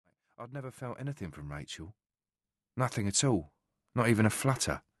I'd never felt anything from Rachel. Nothing at all, not even a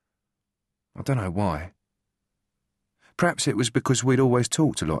flutter. I don't know why. Perhaps it was because we'd always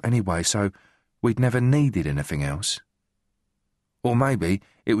talked a lot anyway, so we'd never needed anything else. Or maybe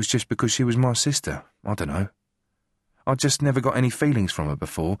it was just because she was my sister, I don't know. I'd just never got any feelings from her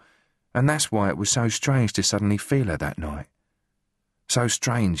before, and that's why it was so strange to suddenly feel her that night. So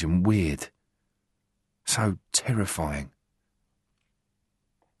strange and weird. So terrifying.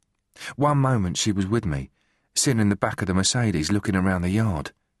 One moment she was with me, sitting in the back of the Mercedes looking around the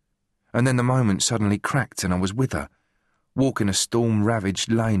yard, and then the moment suddenly cracked and I was with her, walking a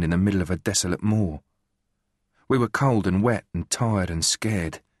storm-ravaged lane in the middle of a desolate moor. We were cold and wet and tired and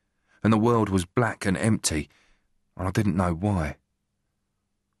scared, and the world was black and empty, and I didn't know why.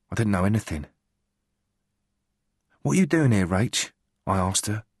 I didn't know anything. "What are you doing here, Rach?" I asked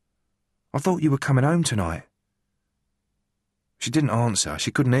her. "I thought you were coming home tonight." She didn't answer. She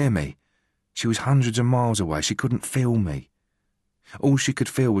couldn't hear me. She was hundreds of miles away. She couldn't feel me. All she could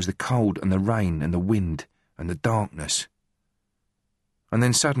feel was the cold and the rain and the wind and the darkness. And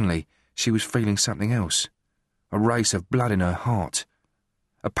then suddenly she was feeling something else, a race of blood in her heart,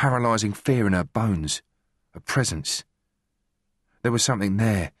 a paralysing fear in her bones, a presence. There was something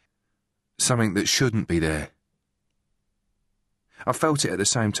there, something that shouldn't be there. I felt it at the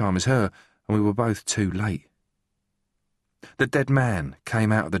same time as her, and we were both too late. The dead man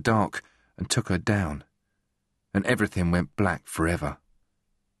came out of the dark and took her down, and everything went black forever.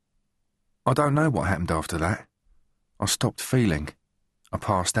 I don't know what happened after that. I stopped feeling. I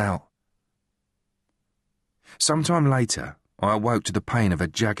passed out. Sometime later, I awoke to the pain of a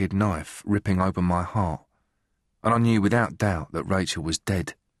jagged knife ripping open my heart, and I knew without doubt that Rachel was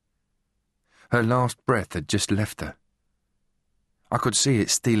dead. Her last breath had just left her. I could see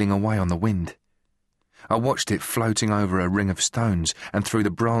it stealing away on the wind. I watched it floating over a ring of stones and through the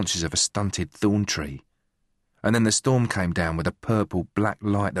branches of a stunted thorn tree. And then the storm came down with a purple-black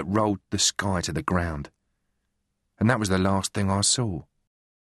light that rolled the sky to the ground. And that was the last thing I saw.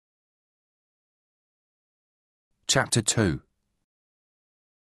 Chapter 2.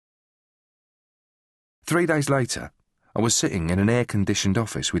 3 days later, I was sitting in an air-conditioned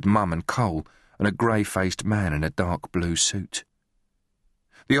office with Mum and Cole and a grey-faced man in a dark blue suit.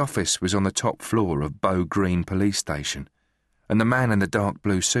 The office was on the top floor of Bow Green Police Station, and the man in the dark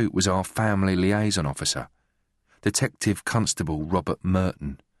blue suit was our family liaison officer, Detective Constable Robert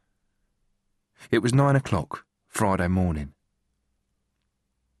Merton. It was 9 o'clock, Friday morning.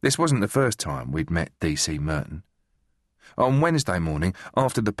 This wasn't the first time we'd met DC Merton. On Wednesday morning,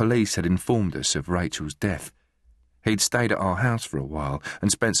 after the police had informed us of Rachel's death, he'd stayed at our house for a while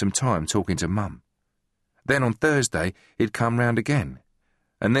and spent some time talking to Mum. Then on Thursday, he'd come round again,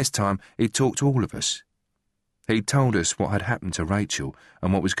 and this time he'd talked to all of us. He'd told us what had happened to Rachel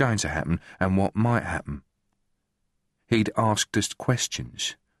and what was going to happen and what might happen. He'd asked us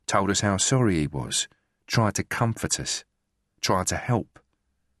questions, told us how sorry he was, tried to comfort us, tried to help.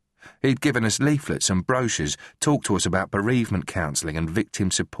 He'd given us leaflets and brochures, talked to us about bereavement counselling and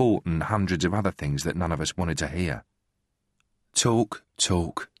victim support and hundreds of other things that none of us wanted to hear. Talk,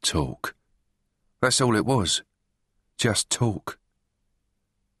 talk, talk. That's all it was. Just talk.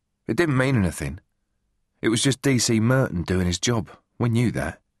 It didn't mean anything. It was just DC Merton doing his job. We knew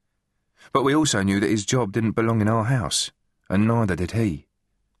that. But we also knew that his job didn't belong in our house, and neither did he.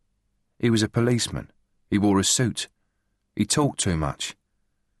 He was a policeman. He wore a suit. He talked too much.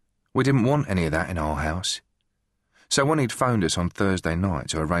 We didn't want any of that in our house. So when he'd phoned us on Thursday night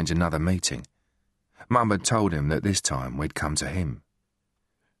to arrange another meeting, Mum had told him that this time we'd come to him.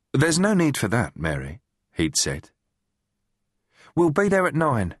 "There's no need for that, Mary," he'd said. "We'll be there at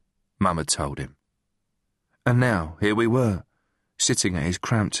 9, Mum had told him. And now, here we were, sitting at his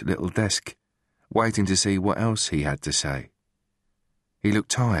cramped little desk, waiting to see what else he had to say. He looked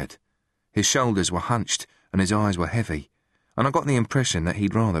tired. His shoulders were hunched and his eyes were heavy, and I got the impression that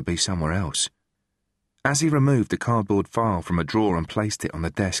he'd rather be somewhere else. As he removed the cardboard file from a drawer and placed it on the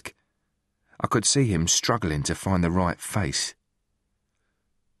desk, I could see him struggling to find the right face.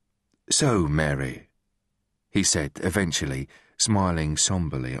 "So, Mary," he said eventually, smiling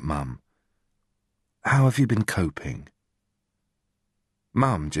somberly at Mum, "how have you been coping?"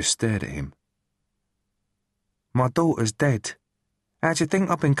 Mum just stared at him. "My daughter's dead. How do you think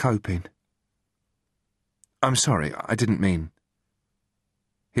I've been coping?" "I'm sorry, I didn't mean..."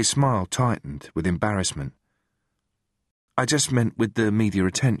 His smile tightened with embarrassment. "I just meant with the media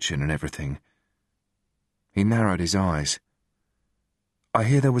attention and everything." He narrowed his eyes. "I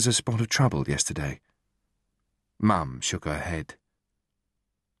hear there was a spot of trouble yesterday." Mum shook her head.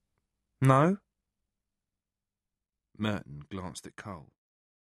 "No?" Merton glanced at Cole.